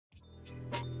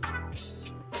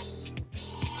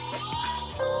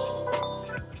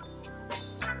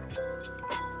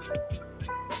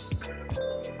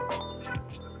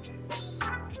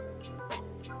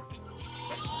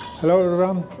Hello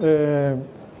everyone,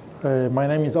 my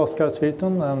name is Oskar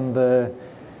Swirtun and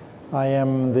I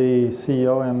am the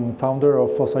CEO and founder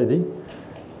of FINOS.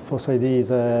 FINOS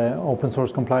is an open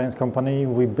source compliance company.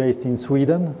 We're based in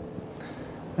Sweden,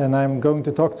 and I'm going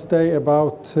to talk today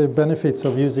about benefits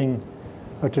of using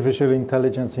artificial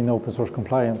intelligence in open source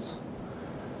compliance.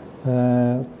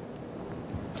 The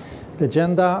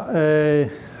agenda,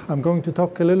 I'm going to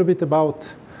talk a little bit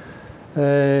about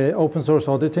open source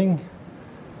auditing.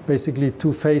 Basically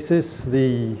two phases,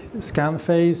 the scan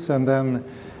phase and then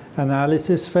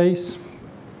analysis phase.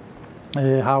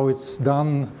 How it's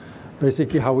done,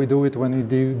 basically how we do it when we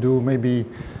do maybe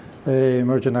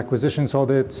merger and acquisitions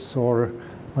audits, or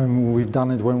when we've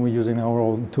done it when we're using our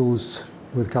own tools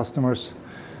with customers.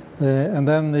 And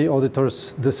then the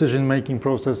auditor's decision-making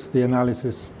process, the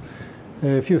analysis.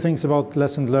 A few things about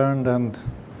lessons learned and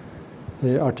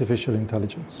artificial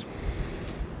intelligence.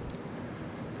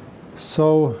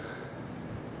 So,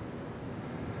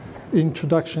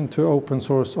 introduction to open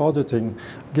source auditing.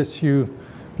 I guess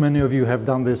many of you have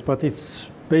done this, but it's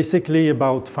basically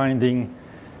about finding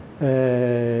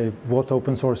what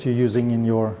open source you're using in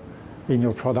your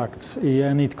products.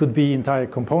 And it could be entire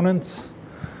components,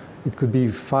 it could be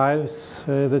files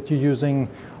that you're using,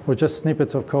 or just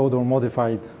snippets of code or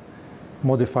modified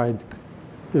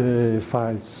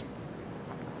files.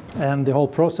 And the whole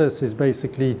process is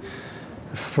basically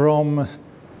from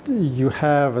you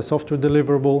have a software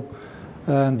deliverable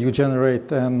and you generate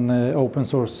an open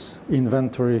source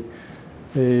inventory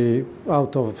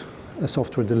out of a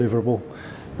software deliverable,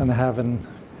 and have an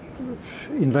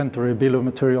inventory bill of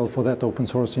material for that open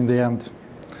source in the end.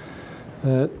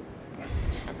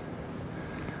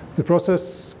 The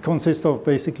process consists of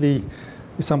basically,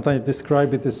 we sometimes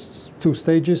describe it as two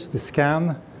stages. The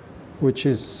scan, which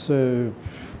is a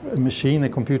machine, a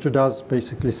computer does,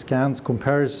 basically scans,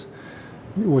 compares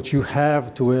what you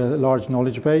have to a large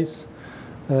knowledge base.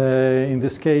 In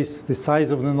this case, the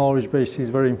size of the knowledge base is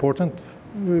very important,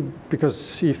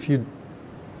 because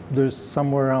there's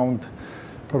somewhere around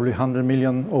probably 100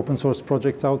 million open source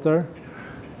projects out there.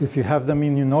 If you have them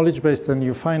in your knowledge base, then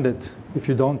you find it. If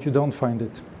you don't, you don't find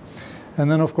it.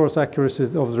 And then, of course, accuracy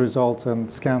of the results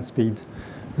and scan speed.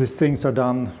 These things are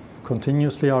done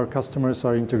continuously. Our customers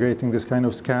are integrating this kind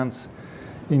of scans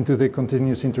into the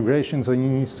continuous integration, so it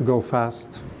needs to go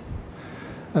fast.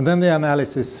 And then the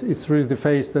analysis, it's really the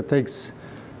phase that takes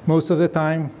most of the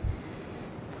time,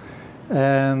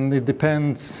 and it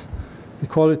depends, the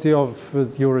quality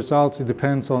of your results, it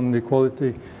depends on the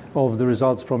quality of the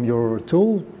results from your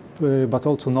tool, but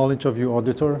also knowledge of your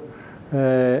auditor,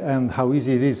 and how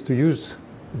easy it is to use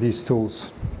these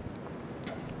tools.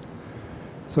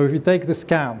 So if you take the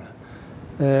scan,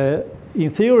 in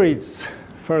theory it's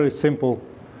fairly simple.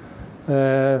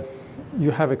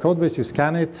 You have a code base, you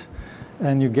scan it,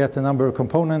 and you get a number of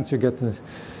components, you get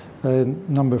a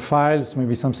number of files,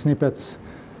 maybe some snippets.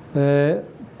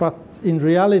 But in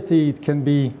reality, it can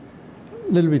be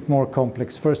a little bit more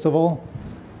complex. First of all,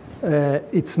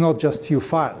 it's not just few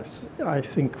files. I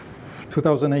think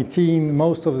 2018,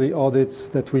 most of the audits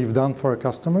that we've done for our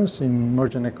customers in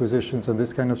merger and acquisitions and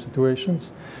this kind of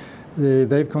situations,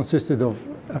 they've consisted of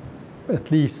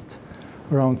at least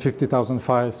around 50,000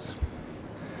 files.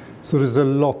 So there's a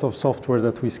lot of software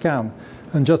that we scan.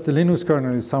 And just the Linux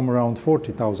kernel is somewhere around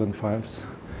 40,000 files.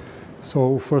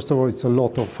 So first of all, it's a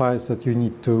lot of files that you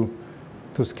need to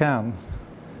scan.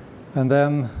 And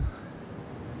then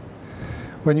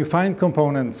when you find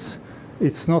components,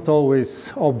 it's not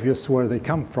always obvious where they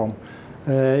come from.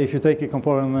 If you take a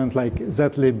component like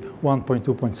zlib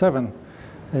 1.2.7,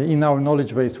 in our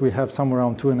knowledge base, we have somewhere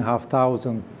around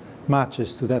 2,500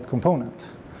 matches to that component.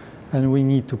 And we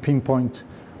need to pinpoint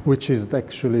which is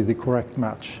actually the correct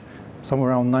match.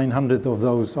 Somewhere around 900 of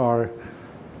those are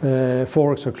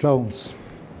forks or clones.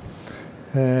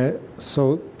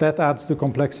 So that adds to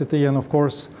complexity, and of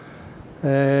course,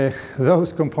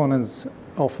 those components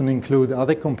often include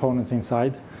other components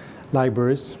inside,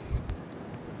 libraries.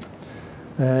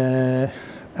 And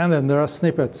then there are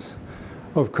snippets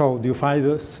of code. You find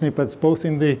the snippets both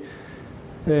in the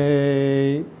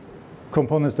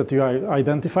components that you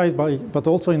identified by, but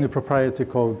also in the proprietary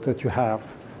code that you have.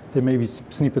 There may be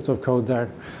snippets of code there.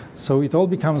 So it all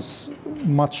becomes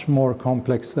much more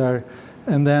complex there.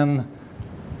 And then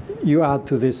you add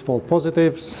to this false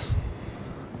positives.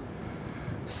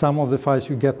 Some of the files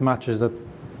you get matches that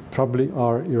probably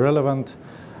are irrelevant.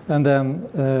 And then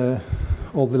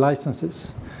all the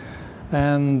licenses.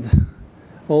 And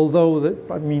although,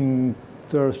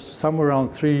 there are somewhere around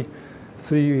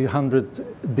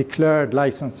 300 declared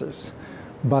licenses,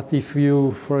 But if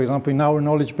you, for example, in our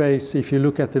knowledge base, if you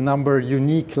look at the number of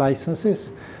unique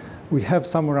licenses, we have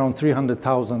somewhere around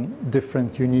 300,000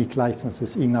 different unique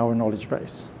licenses in our knowledge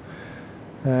base.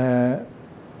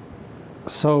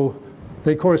 So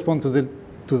they correspond to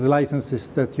the licenses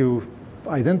that you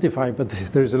identify, but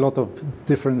there's a lot of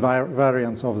different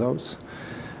variants of those.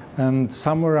 And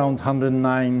somewhere around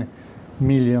 109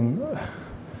 million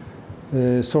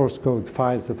source code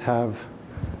files that have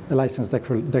a license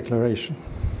declaration.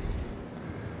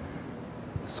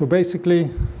 So basically,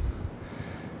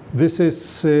 this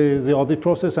is the audit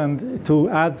process, and to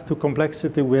add to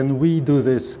complexity, when we do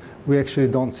this, we actually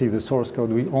don't see the source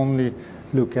code. We only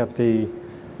look at the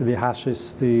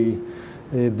hashes, the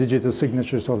digital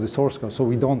signatures of the source code. So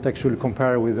we don't actually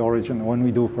compare with the origin when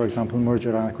we do, for example,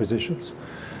 merger and acquisitions.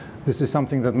 This is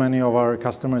something that many of our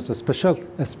customers,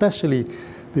 especially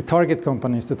the target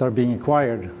companies that are being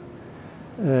acquired,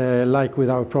 like with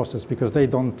our process, because they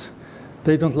don't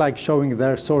like showing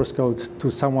their source code to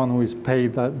someone who is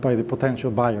paid by the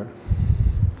potential buyer.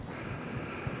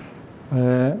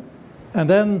 And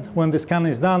then when the scan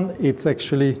is done, it's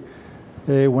actually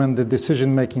when the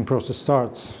decision-making process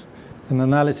starts, an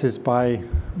analysis by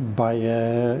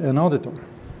an auditor.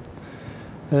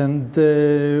 And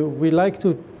we like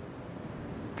to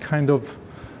kind of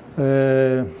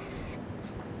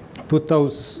put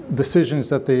those decisions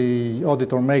that the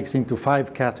auditor makes into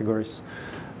 5 categories.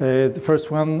 The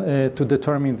first one, to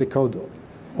determine the code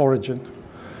origin.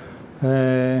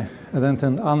 And then to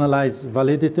analyze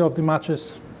validity of the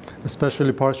matches,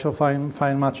 especially partial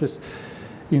file matches.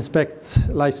 Inspect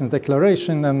license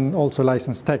declaration and also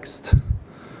license text.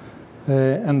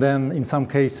 And then in some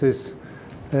cases,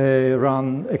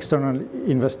 run external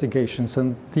investigations.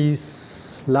 And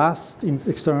these last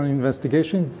external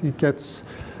investigations, it gets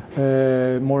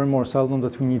more and more seldom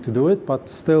that we need to do it, but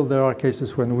still there are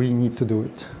cases when we need to do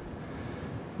it.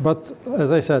 But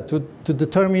as I said, to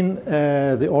determine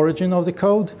the origin of the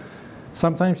code,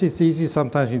 sometimes it's easy,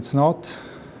 sometimes it's not.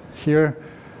 Here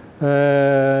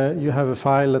you have a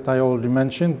file that I already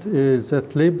mentioned, is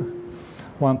zlib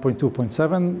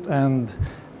 1.2.7, and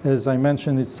as I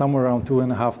mentioned, it's somewhere around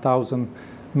 2,500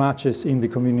 matches in the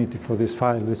community for this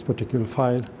file, this particular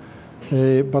file.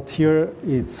 But here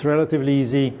it's relatively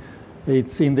easy.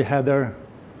 It's in the header.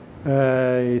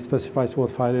 It specifies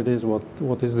what file it is,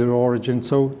 what is the origin.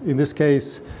 So in this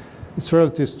case, it's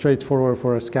relatively straightforward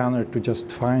for a scanner to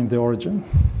just find the origin.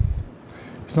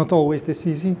 It's not always this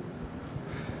easy,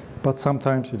 but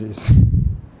sometimes it is.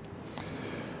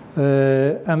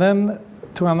 And then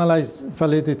to analyze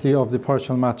validity of the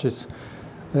partial matches,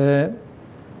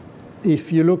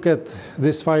 if you look at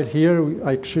this file here,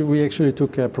 we actually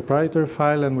took a proprietary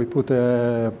file and we put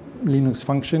a Linux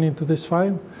function into this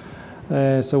file.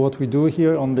 So what we do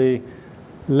here on the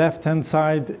left-hand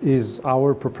side is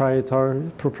our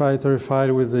proprietary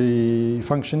file with the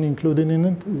function included in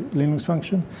it, Linux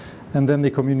function, and then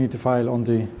the community file on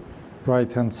the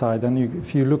right-hand side. And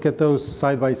if you look at those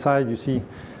side by side, you see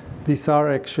these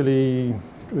are actually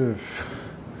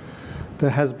there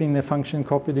has been a function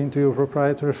copied into your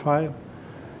proprietary file.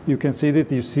 You can see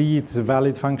that, you see it's a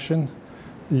valid function.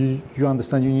 You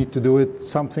understand you need to do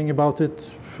something about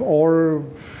it, or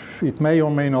it may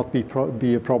or may not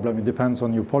be a problem. It depends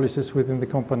on your policies within the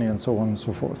company and so on and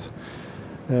so forth.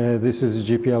 This is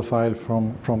a GPL file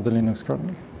from the Linux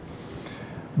kernel.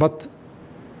 But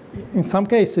in some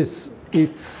cases,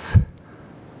 it's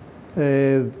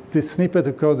the snippet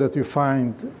of code that you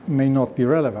find may not be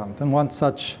relevant. And one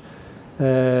such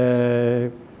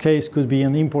case could be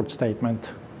an import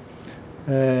statement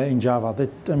in Java.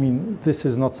 This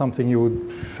is not something you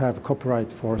would have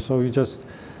copyright for.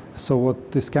 So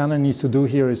what the scanner needs to do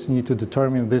here is need to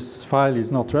determine this file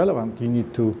is not relevant. You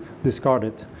need to discard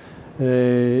it.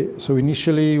 So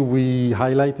initially we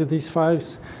highlighted these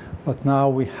files, but now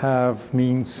we have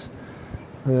means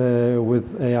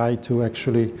with AI to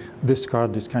actually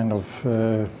discard this kind of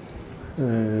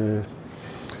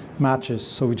matches,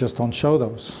 so we just don't show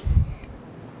those.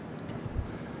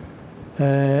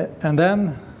 And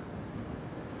then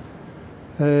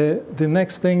the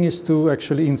next thing is to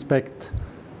actually inspect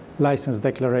license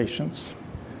declarations.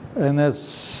 And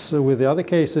as with the other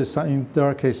cases, there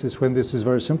are cases when this is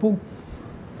very simple.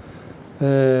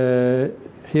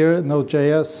 Here,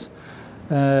 Node.js,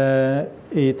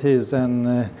 it is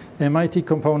an MIT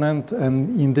component,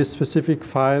 and in this specific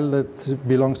file that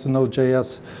belongs to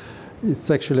Node.js,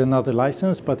 it's actually another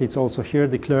license, but it's also here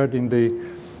declared in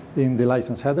the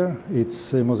license header.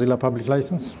 It's a Mozilla public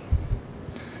license.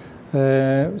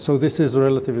 So this is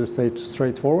relatively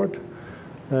straightforward.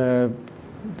 The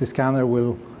scanner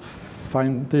will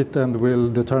find it and will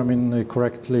determine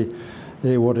correctly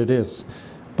what it is.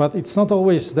 But it's not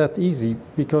always that easy,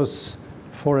 because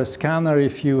for a scanner,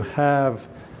 if you have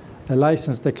a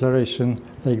license declaration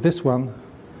like this one,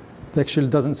 it actually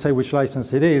doesn't say which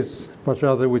license it is, but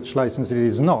rather which license it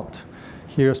is not.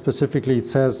 Here specifically it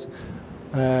says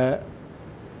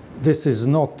this is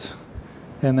not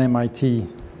an MIT.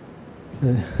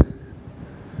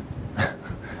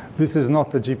 This is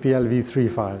not a GPL v3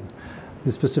 file.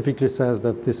 It specifically says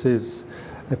that this is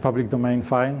a public domain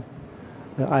file,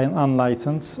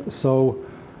 unlicensed. So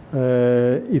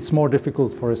it's more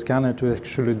difficult for a scanner to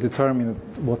actually determine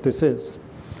what this is.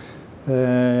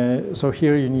 So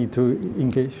here you need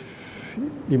to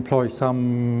employ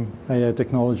some AI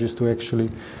technologies to actually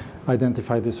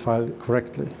identify this file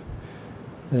correctly.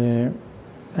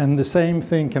 And the same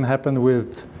thing can happen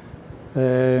with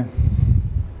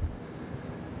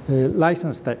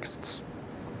license texts.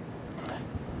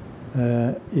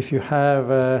 If you have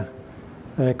a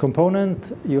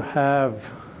component, you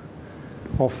have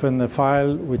often a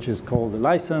file which is called a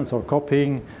license or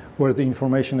copying, where the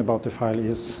information about the file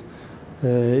is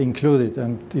included.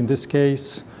 And in this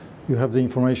case, you have the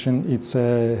information. It's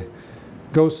a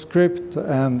Ghost script,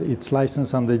 and it's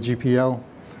licensed under GPL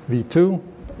v2.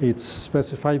 It's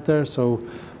specified there. So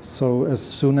as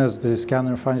soon as the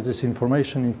scanner finds this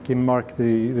information, it can mark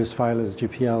this file as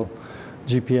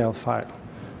GPL file.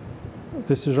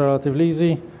 This is relatively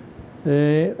easy.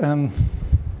 And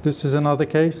this is another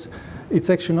case. It's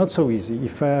actually not so easy.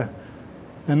 If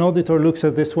an auditor looks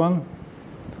at this one,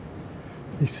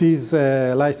 he sees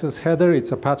a license header.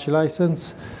 It's Apache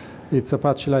license. It's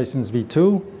Apache license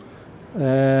v2.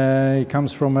 It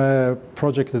comes from a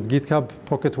project at GitHub,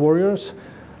 Pocket Warriors.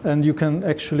 And you can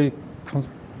actually,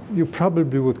 you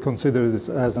probably would consider this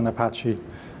as an Apache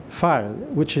file,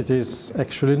 which it is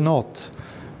actually not.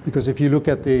 Because if you look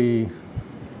at the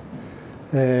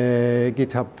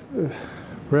GitHub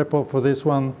repo for this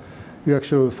one, you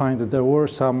actually will find that there were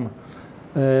some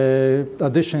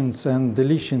additions and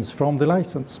deletions from the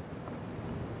license.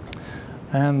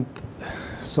 And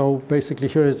so basically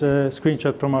here is a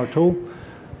screenshot from our tool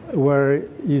where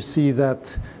you see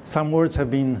that some words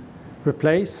have been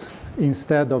replaced.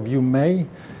 Instead of you may,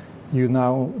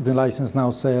 the license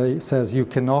now says you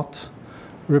cannot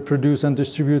reproduce and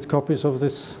distribute copies of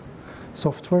this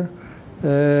software.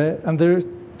 And they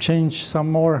change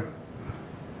some more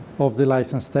of the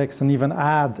license text and even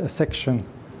add a section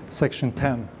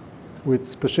 10, which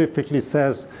specifically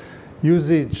says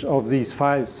usage of these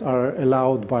files are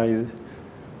allowed by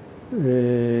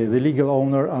the legal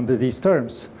owner under these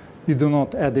terms. You do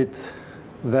not edit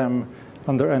them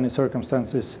under any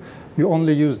circumstances. You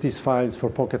only use these files for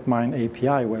PocketMine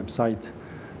API website,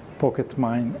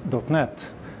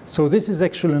 pocketmine.net. So this is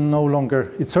actually no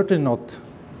longer, it's certainly not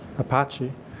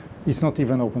Apache. It's not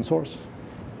even open source.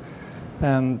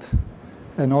 And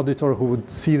an auditor who would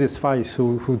see this file,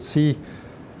 who would see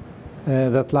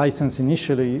that license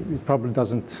initially, it probably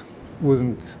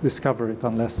wouldn't discover it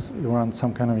unless you run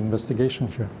some kind of investigation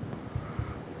here.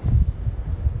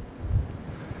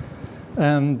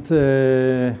 And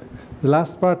the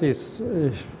last part is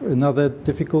another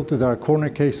difficulty. There are corner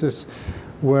cases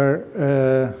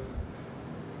where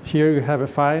here you have a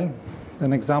file,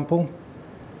 an example.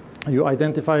 You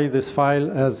identify this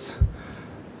file as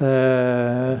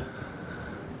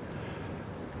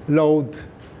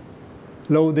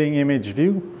loading image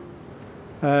view,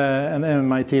 an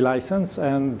MIT license,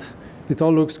 and it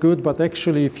all looks good. But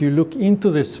actually, if you look into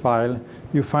this file,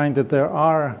 you find that there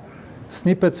are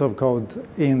snippets of code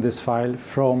in this file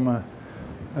from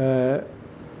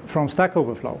Stack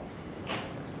Overflow.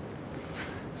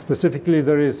 Specifically,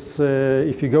 there is,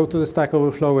 if you go to the Stack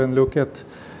Overflow and look at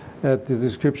the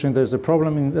description, there's a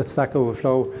problem in Stack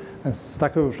Overflow. And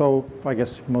Stack Overflow, I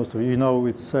guess most of you know,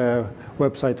 it's a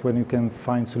website when you can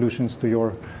find solutions to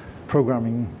your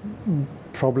programming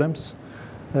problems.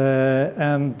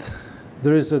 And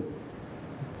there's an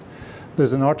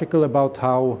article about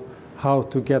how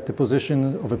to get the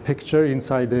position of a picture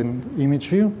inside an image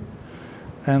view.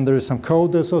 And there is some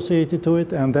code associated to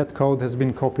it, and that code has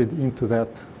been copied into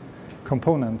that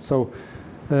component. So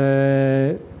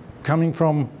coming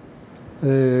from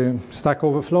Stack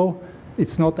Overflow,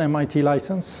 it's not MIT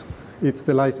license. It's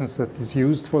the license that is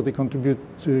used for the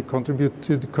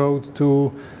contributed code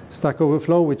to Stack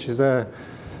Overflow, which is a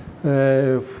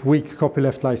weak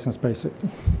copyleft license,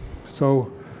 basically. So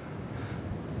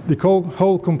the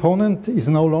whole component is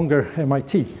no longer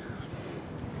MIT.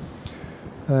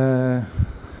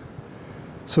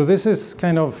 So this is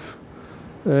kind of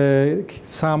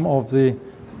some of the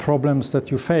problems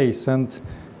that you face. And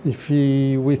if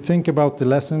we think about the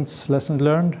lessons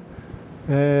learned,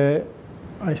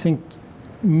 I think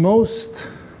most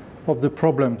of the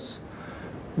problems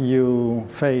you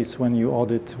face when you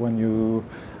audit, when you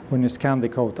scan the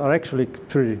code, are actually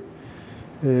pretty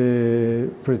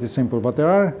simple. But there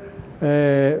are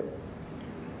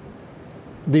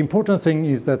the important thing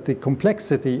is that the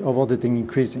complexity of auditing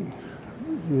increasing.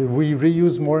 We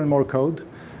reuse more and more code.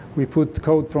 We put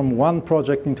code from one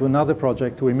project into another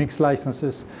project. We mix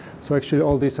licenses. So actually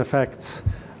all this affects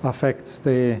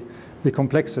the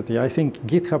complexity. I think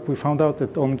GitHub, we found out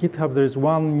that on GitHub there is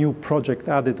one new project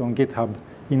added on GitHub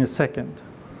in a second.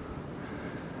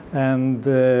 And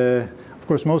of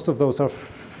course most of those are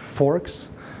forks,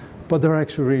 but they're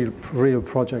actually real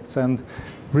projects. And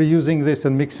reusing this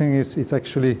and mixing this, it's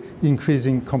actually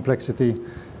increasing complexity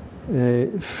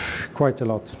quite a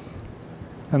lot.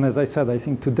 And as I said, I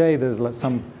think today there's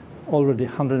some already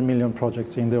 100 million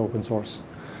projects in the open source.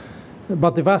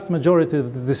 But the vast majority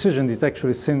of the decision is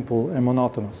actually simple and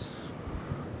monotonous.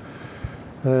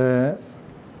 But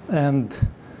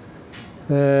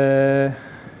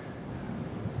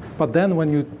then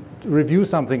when you review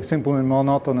something simple and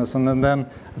monotonous, and then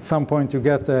at some point you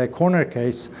get a corner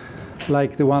case,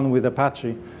 like the one with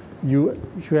Apache, you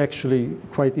actually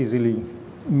quite easily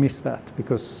miss that,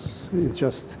 because it's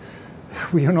just,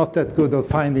 we are not that good at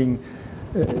finding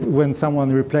when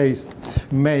someone replaced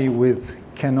may with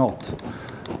cannot.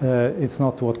 It's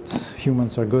not what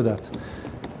humans are good at.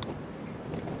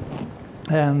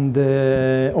 And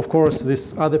of course,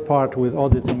 this other part with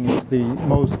auditing is the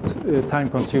most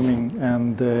time-consuming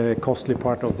and costly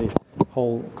part of the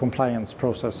whole compliance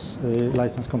process,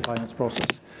 license compliance process.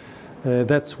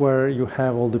 That's where you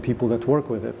have all the people that work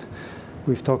with it.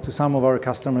 We've talked to some of our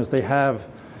customers. They have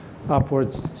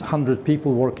upwards 100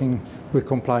 people working with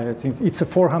compliance. It's a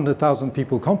 400,000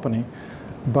 people company,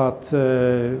 but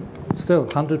still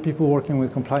 100 people working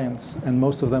with compliance, and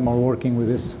most of them are working with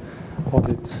this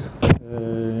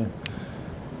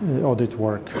audit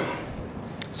work.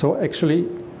 So actually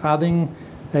adding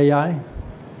AI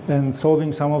and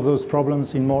solving some of those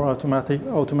problems in more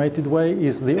automated way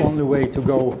is the only way to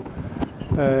go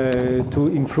to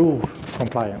improve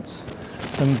compliance.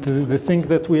 And the thing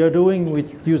that we are doing, we're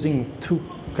using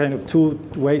two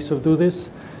ways of do this: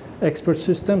 expert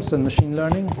systems and machine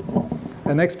learning.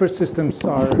 And expert systems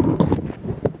are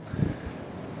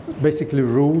basically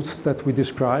rules that we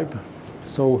describe.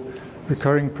 So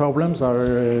recurring problems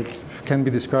can be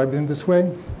described in this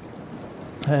way.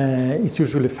 It's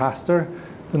usually faster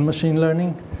than machine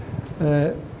learning.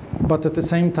 But at the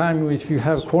same time, if you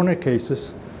have corner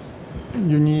cases,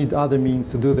 you need other means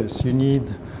to do this. You need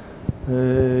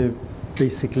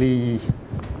basically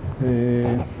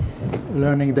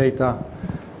learning data,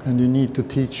 and you need to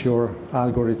teach your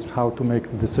algorithms how to make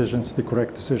the decisions, the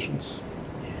correct decisions.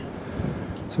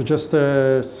 So just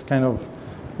a kind of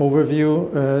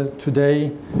overview.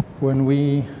 Today, when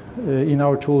in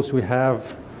our tools, we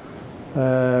have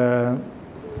the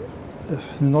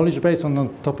knowledge base. On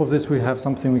top of this, we have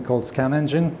something we call Scan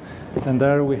Engine. And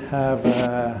there we have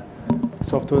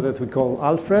software that we call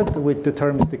Alfred, which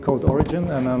determines the code origin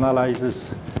and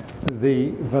analyzes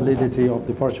the validity of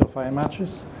the partial fire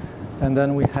matches. And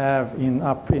then we have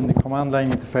up in the command line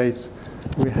interface,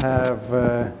 we have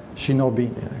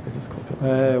Shinobi,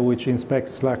 which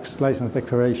inspects license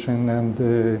declaration and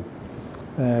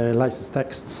license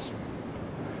texts.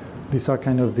 These are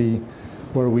kind of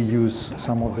where we use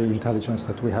some of the intelligence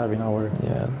that we have in our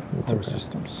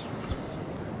systems.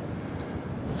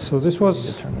 So this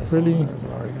was really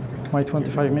my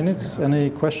 25 minutes. Any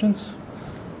questions?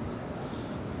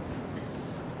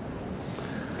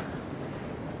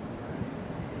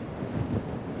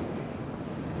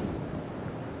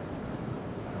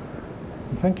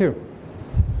 Thank you.